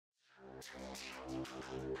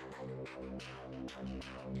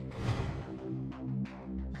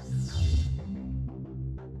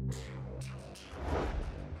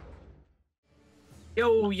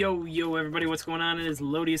Yo, everybody, what's going on? It is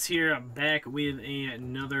Lodious here. I'm back with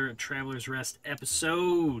another Traveler's Rest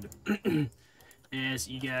episode. As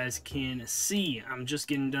you guys can see, I'm just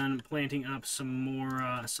getting done planting up some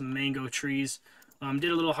mango trees.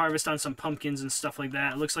 Did a little harvest on some pumpkins and stuff like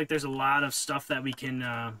that. It looks like there's a lot of stuff that we can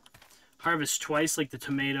harvest twice, like the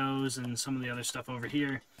tomatoes and some of the other stuff over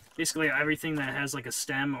here. Basically, everything that has like a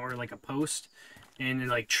stem or like a post and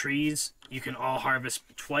like trees, you can all harvest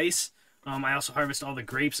twice. I also harvested all the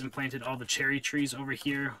grapes and planted all the cherry trees over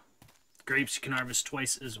here. Grapes you can harvest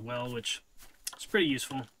twice as well, which is pretty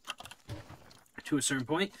useful to a certain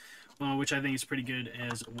point, which I think is pretty good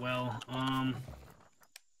as well.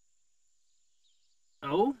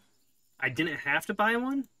 Oh, I didn't have to buy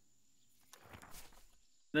one?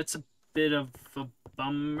 That's a bit of a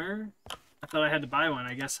bummer. I thought I had to buy one.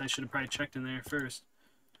 I guess I should have probably checked in there first.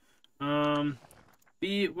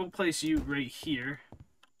 B, we'll place you right here.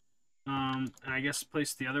 And I guess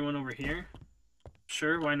place the other one over here.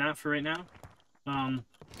 Sure, why not for right now? I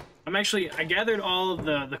gathered all of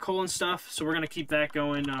the coal and stuff, so we're gonna keep that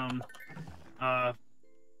going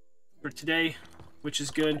for today, which is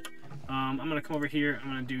good. I'm gonna come over here. I'm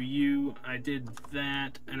gonna do you. I did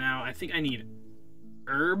that, and now I think I need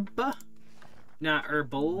herb, not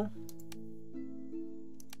herbal.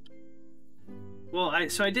 Well, I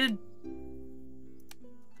did.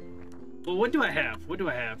 Well, what do I have? What do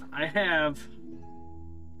I have? I have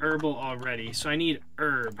herbal already, so I need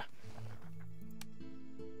herb.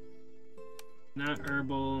 Not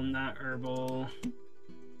herbal, not herbal.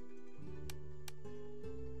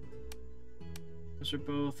 Those are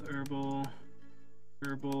both herbal.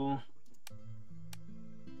 Herbal.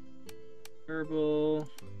 Herbal.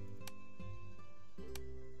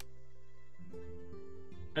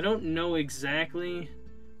 I don't know exactly.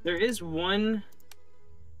 There is one.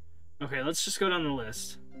 Okay, let's just go down the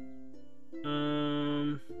list.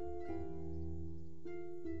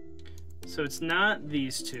 So it's not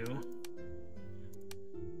these two.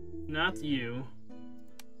 Not you.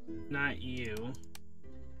 Not you.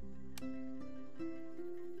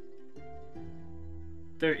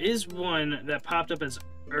 There is one that popped up as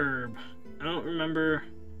herb. I don't remember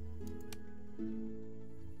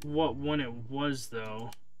what one it was, though.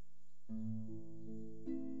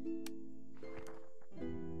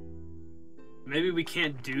 Maybe we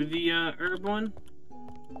can't do the herb one?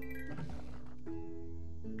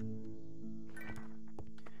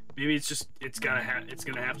 Maybe it's gonna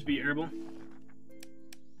have to be herbal.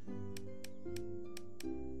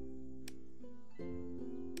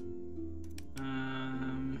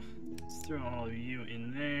 Let's throw all of you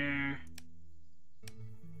in there.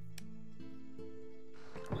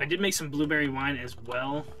 I did make some blueberry wine as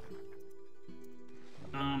well.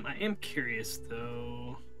 I am curious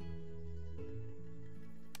though.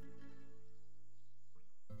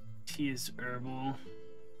 Tea is herbal.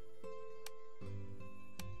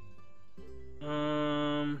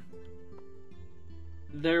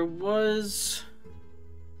 There was.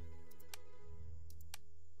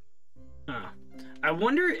 I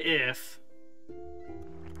wonder if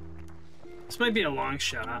this might be a long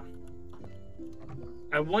shot.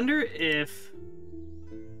 I wonder if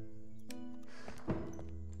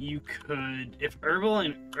you could, if herbal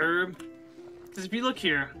and herb. Because if you look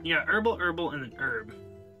here, you got herbal, and then herb.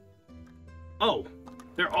 Oh,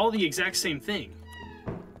 they're all the exact same thing.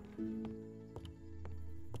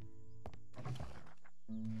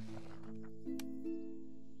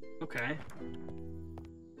 Okay.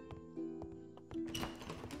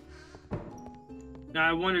 Now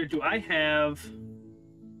I wonder, do I have...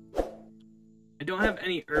 I don't have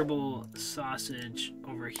any herbal sausage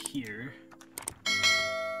over here.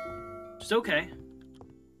 Just okay.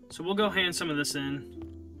 So we'll go hand some of this in.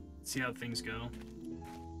 See how things go.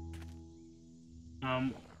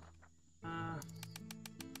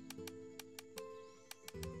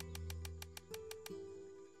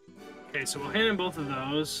 Okay, so we'll hand in both of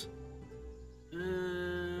those.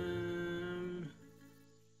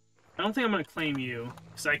 I don't think I'm gonna claim you,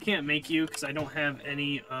 because I can't make you, because I don't have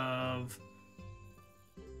any of...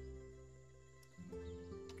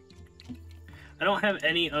 I don't have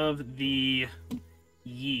any of the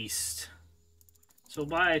yeast. So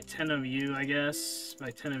buy 10 of you, I guess. Buy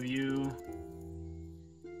 10 of you.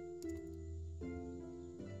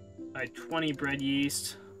 Buy 20 bread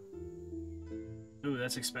yeast. Ooh,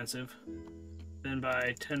 that's expensive. Then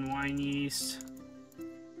buy 10 wine yeast.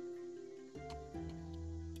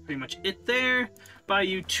 Pretty much it there. Buy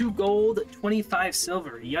you 2 gold, 25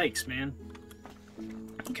 silver. Yikes, man.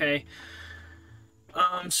 Okay.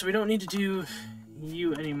 So we don't need to do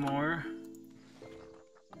you anymore.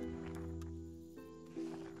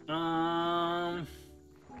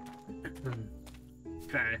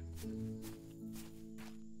 Okay.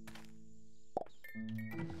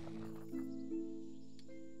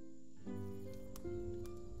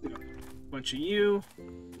 Bunch of you.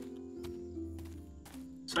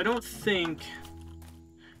 So I don't think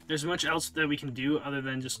there's much else that we can do other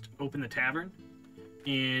than just open the tavern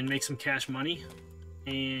and make some cash money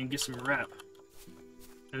and get some rep.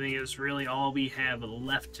 I think it's really all we have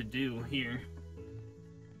left to do here.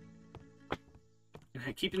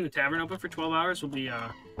 And keeping the tavern open for 12 hours will be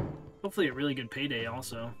hopefully a really good payday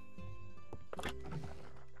also.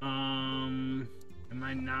 Am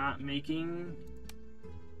I not making...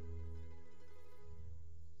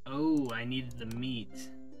 Oh, I needed the meat.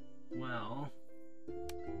 Well...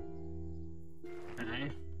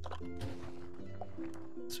 Okay.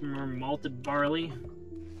 Some more malted barley.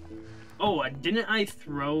 Oh, didn't I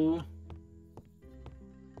throw...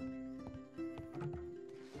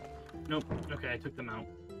 Nope. Okay, I took them out.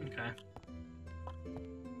 Okay.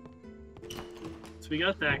 So we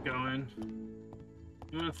got that going.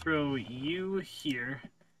 I'm gonna throw you here.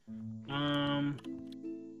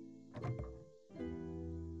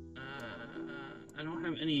 I don't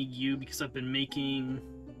have any you because I've been making...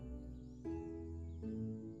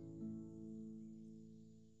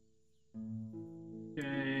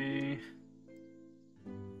 Okay.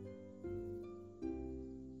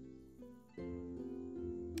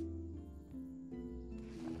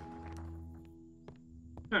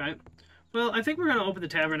 Alright. Well, I think we're gonna open the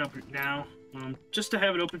tavern up now. Just to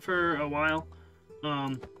have it open for a while.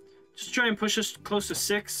 Just try and push us close to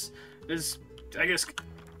 6 as, I guess,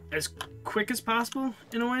 as quick as possible,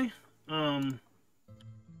 in a way.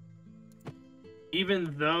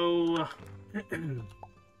 Even though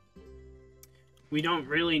we don't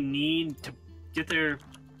really need to get there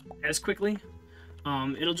as quickly.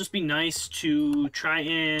 It'll just be nice to try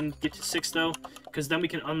and get to 6 though, because then we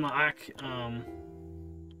can unlock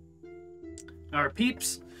our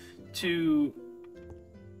peeps to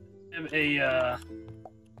have a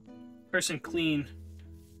person clean.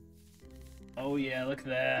 Oh yeah, look at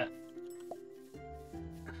that.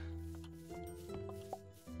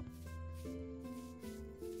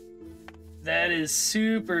 That is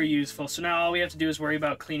super useful. So now all we have to do is worry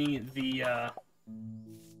about cleaning the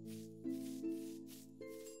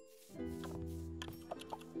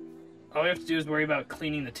all we have to do is worry about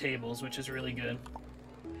cleaning the tables, which is really good.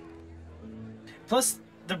 Plus,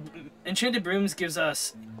 the Enchanted Brooms gives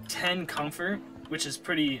us 10 comfort, which is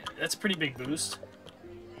that's a pretty big boost.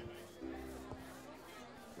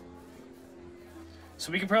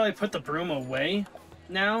 So we can probably put the broom away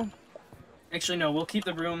now. Actually, no, we'll keep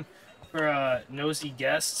the broom for nosy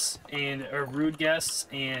guests or rude guests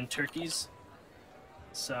and turkeys.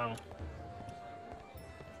 So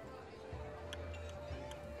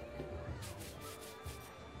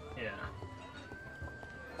yeah.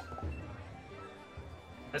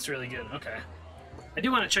 That's really good. Okay. I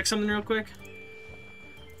do want to check something real quick.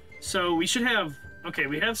 So we should have... Okay,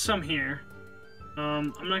 we have some here. I'm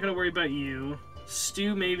not going to worry about you.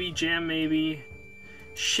 Stew maybe, jam maybe.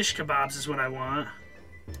 Shish kebabs is what I want.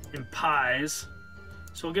 And pies.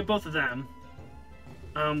 So we'll get both of them.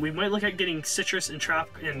 We might look at getting citrus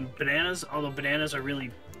and bananas, although bananas are really,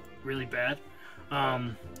 really bad.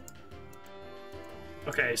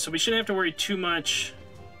 Okay, so we shouldn't have to worry too much.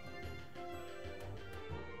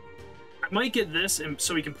 I might get this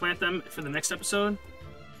so we can plant them for the next episode.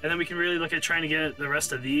 And then we can really look at trying to get the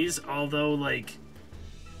rest of these, although, like,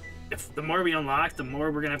 if the more we unlock, the more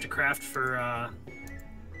we're going to have to craft for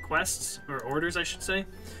quests, or orders, I should say.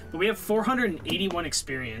 But we have 481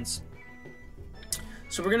 experience.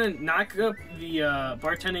 So we're going to knock up the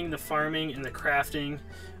bartending, the farming, and the crafting.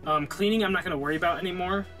 Cleaning, I'm not going to worry about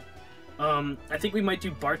anymore. I think we might do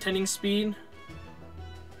bartending speed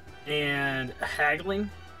and haggling.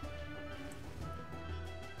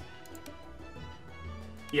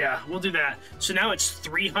 Yeah, we'll do that. So now it's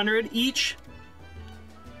 300 each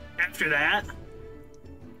after that.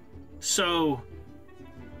 So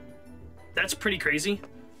that's pretty crazy.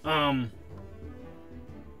 I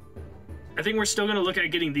think we're still going to look at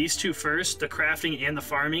getting these two first, the crafting and the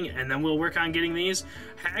farming, and then we'll work on getting these.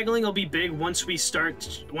 Haggling will be big once we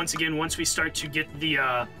start, once we start to get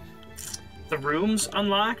the rooms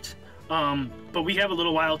unlocked. But we have a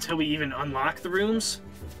little while till we even unlock the rooms.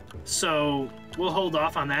 So we'll hold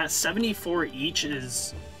off on that. 74 each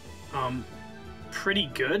is pretty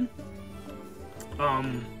good.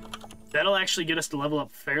 That'll actually get us to level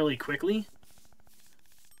up fairly quickly.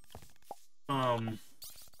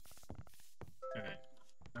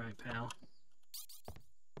 pal.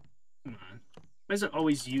 Come on. Why is it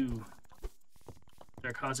always you that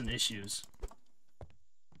are causing issues?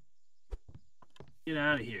 Get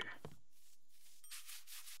out of here.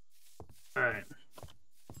 Alright.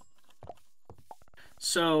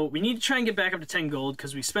 So, we need to try and get back up to 10 gold,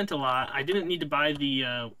 because we spent a lot. I didn't need to buy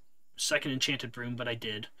the second enchanted broom, but I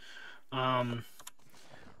did.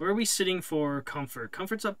 Where are we sitting for comfort?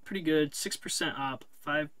 Comfort's up pretty good. 6% up.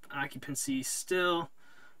 5 occupancy still.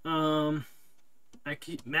 Maximum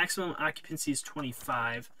occupancy is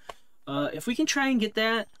 25. If we can try and get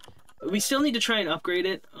that, we still need to try and upgrade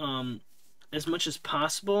it as much as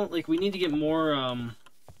possible. Like, we need to get more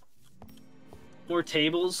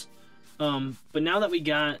tables. But now that we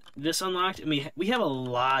got this unlocked, and we have a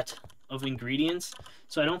lot of ingredients,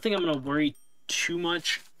 so I don't think I'm gonna worry too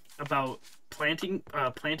much about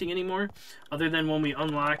planting anymore, other than when we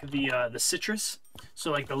unlock the citrus.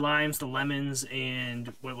 So like the limes, the lemons,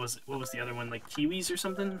 and what was the other one, like kiwis or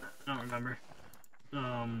something? I don't remember.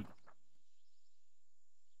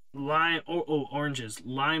 Oranges,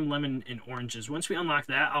 lime, lemon, and oranges. Once we unlock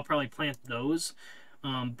that, I'll probably plant those.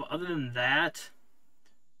 But other than that,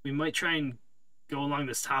 we might try and go along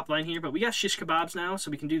this top line here, but we got shish kebabs now,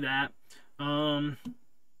 so we can do that.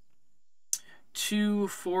 2,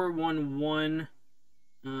 4, 1, 1.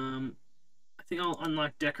 I think I'll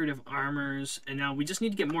unlock decorative armors, and now we just need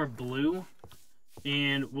to get more blue,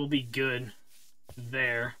 and we'll be good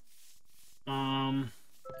there. Other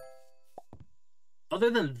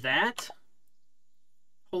than that,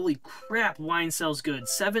 holy crap, wine sells good.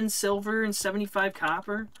 7 silver and 75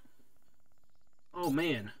 copper. Oh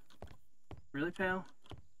man, really, pal?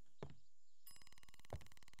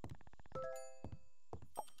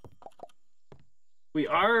 We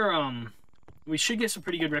should get some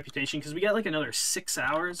pretty good reputation, because we got like another 6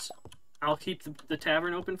 hours I'll keep the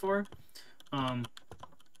tavern open for.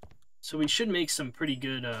 So we should make some pretty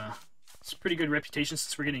good reputation,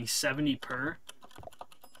 since we're getting 70 per.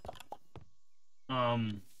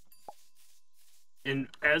 And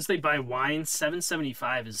as they buy wine,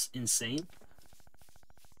 775 is insane.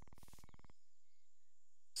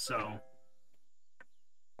 So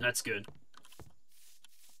that's good.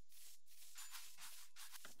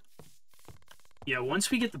 Yeah, once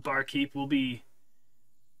we get the barkeep, we'll be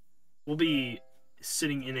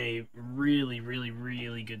sitting in a really, really,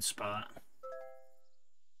 really good spot.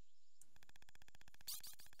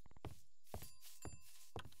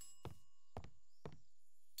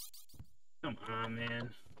 Come on, man.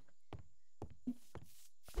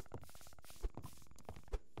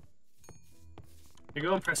 You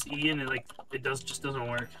go and press E and it just doesn't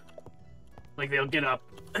work. Like they'll get up,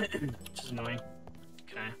 which is annoying.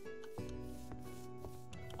 Okay.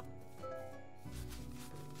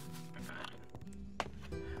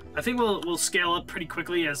 I think we'll scale up pretty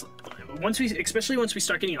quickly especially once we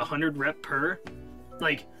start getting 100 rep per.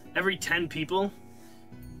 Like every 10 people,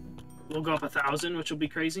 we'll go up 1,000, which will be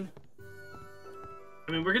crazy.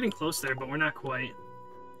 I mean, we're getting close there, but we're not quite.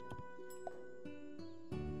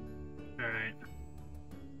 Alright.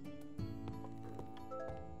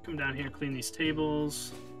 Come down here, clean these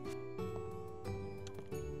tables.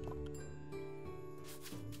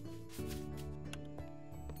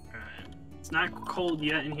 Alright. It's not cold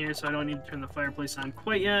yet in here, so I don't need to turn the fireplace on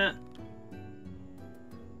quite yet.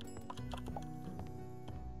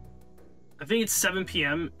 I think it's 7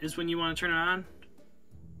 p.m. is when you want to turn it on.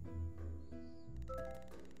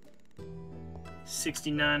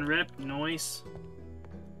 69 rep, nice.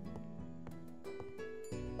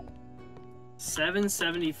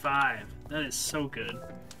 775. That is so good.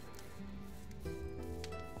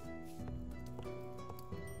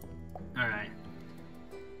 Alright.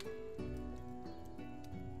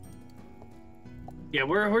 Yeah,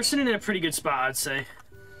 we're sitting in a pretty good spot, I'd say.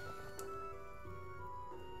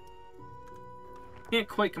 Can't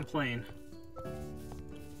quite complain.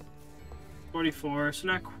 44, so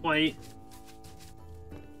not quite.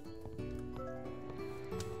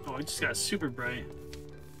 Oh, it just got super bright.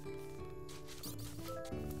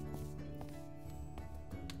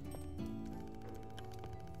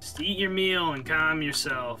 Just eat your meal and calm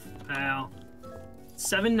yourself, pal.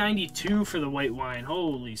 792 for the white wine.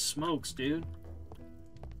 Holy smokes, dude.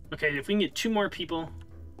 Okay, if we can get 2 more people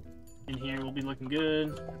in here, we'll be looking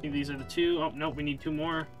good. I think these are the 2. Oh, nope, we need 2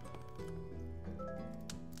 more.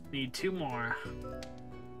 Need 2 more.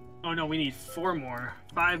 Oh, no, we need 4 more.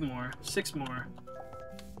 5 more. 6 more.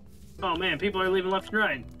 Oh man, people are leaving left and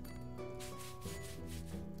right.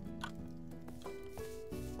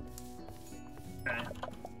 Okay.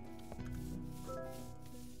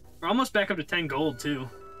 We're almost back up to 10 gold too,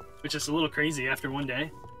 which is a little crazy after one day.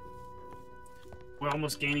 We're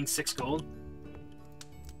almost gaining 6 gold.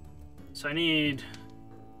 So I need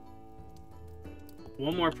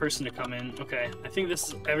one more person to come in. Okay, I think this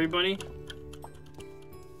is everybody.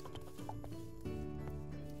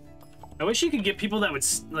 I wish you could get people that would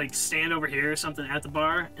like stand over here or something at the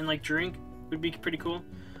bar and like drink. Would be pretty cool.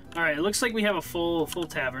 All right, it looks like we have a full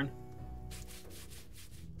tavern.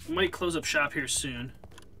 We might close up shop here soon.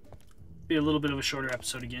 Be a little bit of a shorter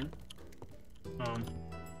episode again.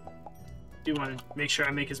 Do want to make sure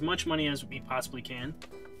I make as much money as we possibly can.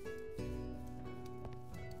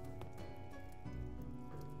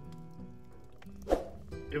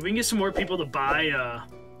 If we can get some more people to buy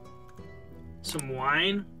some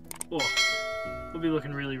wine, oh, we'll be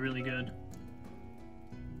looking really, really good.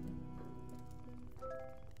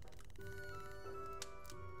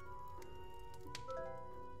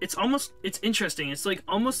 It's interesting. It's like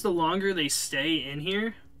almost the longer they stay in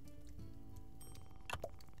here,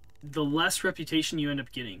 the less reputation you end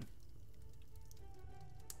up getting.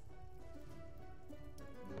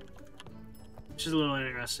 Which is a little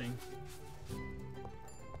interesting.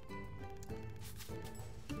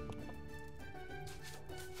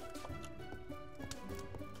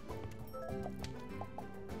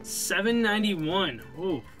 $7.91.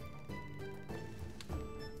 Ooh.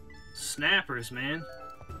 Snappers, man.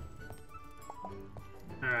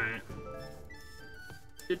 Alright.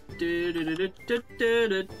 If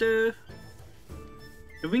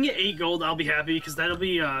we can get 8 gold, I'll be happy, because that'll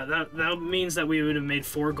be that means that we would have made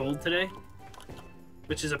 4 gold today,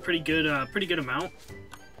 which is a pretty good amount.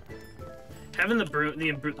 Having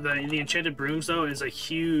the enchanted brooms though is a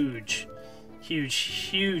huge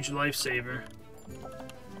lifesaver.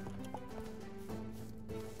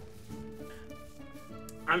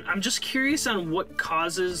 I'm just curious on what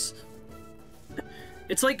causes.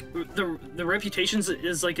 It's like the reputations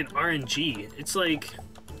is like an RNG. It's like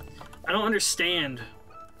I don't understand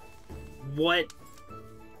what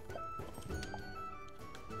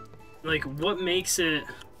makes it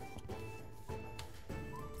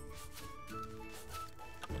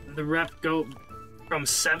the rep go from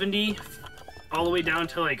 70 all the way down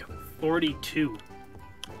to like 42,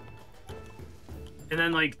 and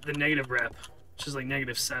then like the negative rep, which is like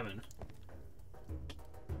 -7.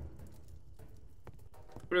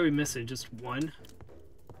 What are we missing? Just 1?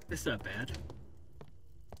 That's not bad.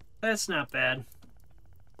 That's not bad.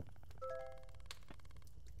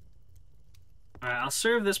 Alright, I'll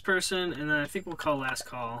serve this person, and then I think we'll call last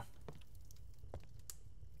call.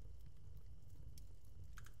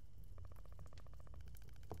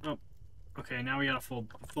 Oh, okay, now we got a full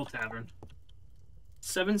tavern.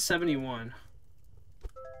 771.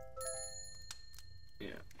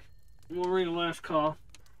 Yeah. We'll ring the last call.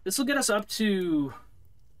 This will get us up to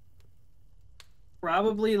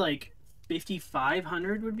probably like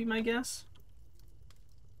 5,500 would be my guess,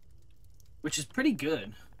 which is pretty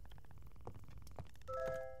good.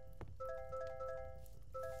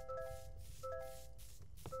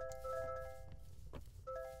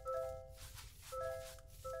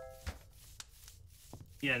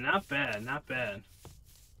 Yeah, not bad, not bad.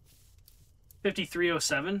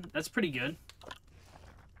 5307, that's pretty good.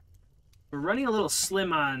 We're running a little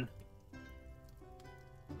slim on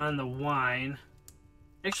the wine.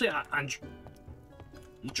 Actually, on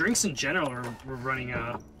drinks in general, we're running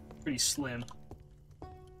pretty slim.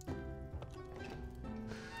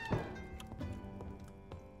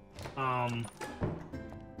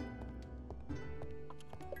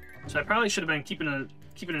 So I probably should have been keeping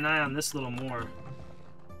an eye on this a little more.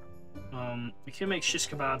 We can make shish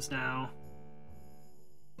kebabs now.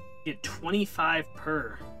 Get 25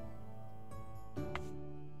 per.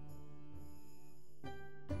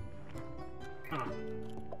 Huh.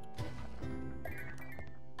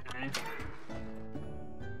 Okay.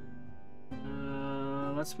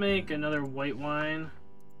 Let's make another white wine.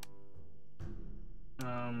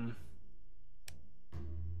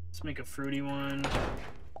 Let's make a fruity one.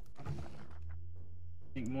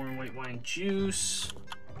 Make more white wine juice.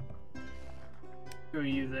 Throw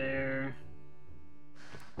you there.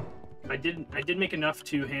 I did make enough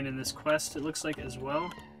to hand in this quest, it looks like, as well.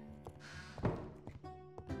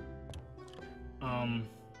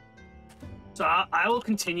 So I will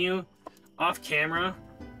continue off camera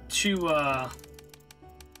to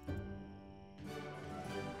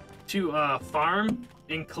farm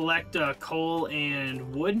and collect coal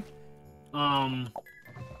and wood. And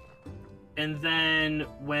then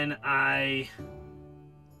when let's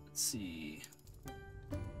see,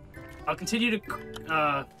 I'll continue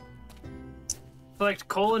to collect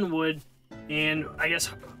coal and wood, and I guess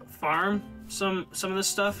farm some of this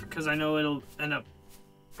stuff, because I know it'll end up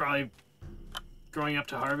probably growing up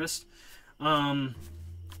to harvest. But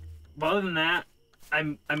other than that,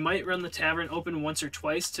 I might run the tavern open once or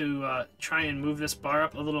twice to try and move this bar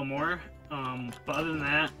up a little more. But other than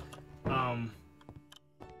that,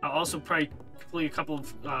 I'll also probably complete a couple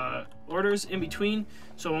of orders in between.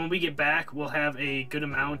 So when we get back, we'll have a good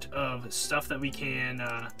amount of stuff that we can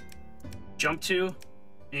jump to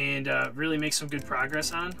and really make some good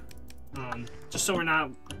progress on. Just so we're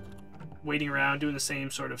not waiting around doing the same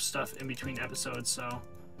sort of stuff in between episodes. So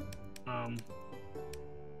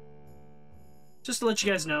just to let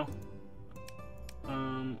you guys know,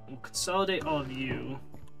 we'll consolidate all of you.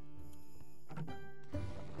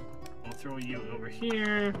 I'll throw you over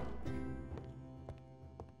here.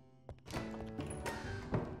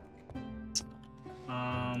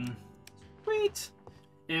 Great.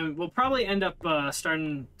 And we'll probably end up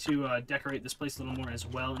starting to decorate this place a little more as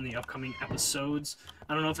well in the upcoming episodes.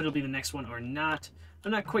 I don't know if it'll be the next one or not.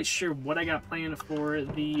 I'm not quite sure what I got planned for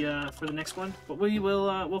the next one, but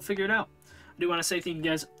we'll figure it out. I do want to say thank you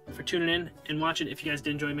guys for tuning in and watching. If you guys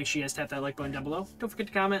did enjoy, make sure you guys tap that like button down below. Don't forget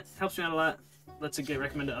to comment. Helps me out a lot. Lets it get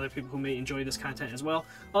recommended to other people who may enjoy this content as well.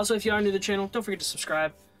 Also, if you are new to the channel, don't forget to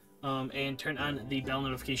subscribe and turn on the bell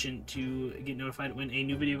notification to get notified when a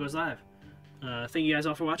new video goes live. Thank you guys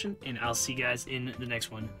all for watching, and I'll see you guys in the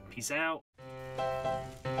next one. Peace out.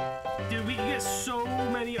 Dude, we can get so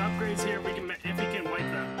many upgrades here if we can wipe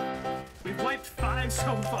them. We've wiped 5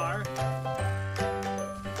 so far.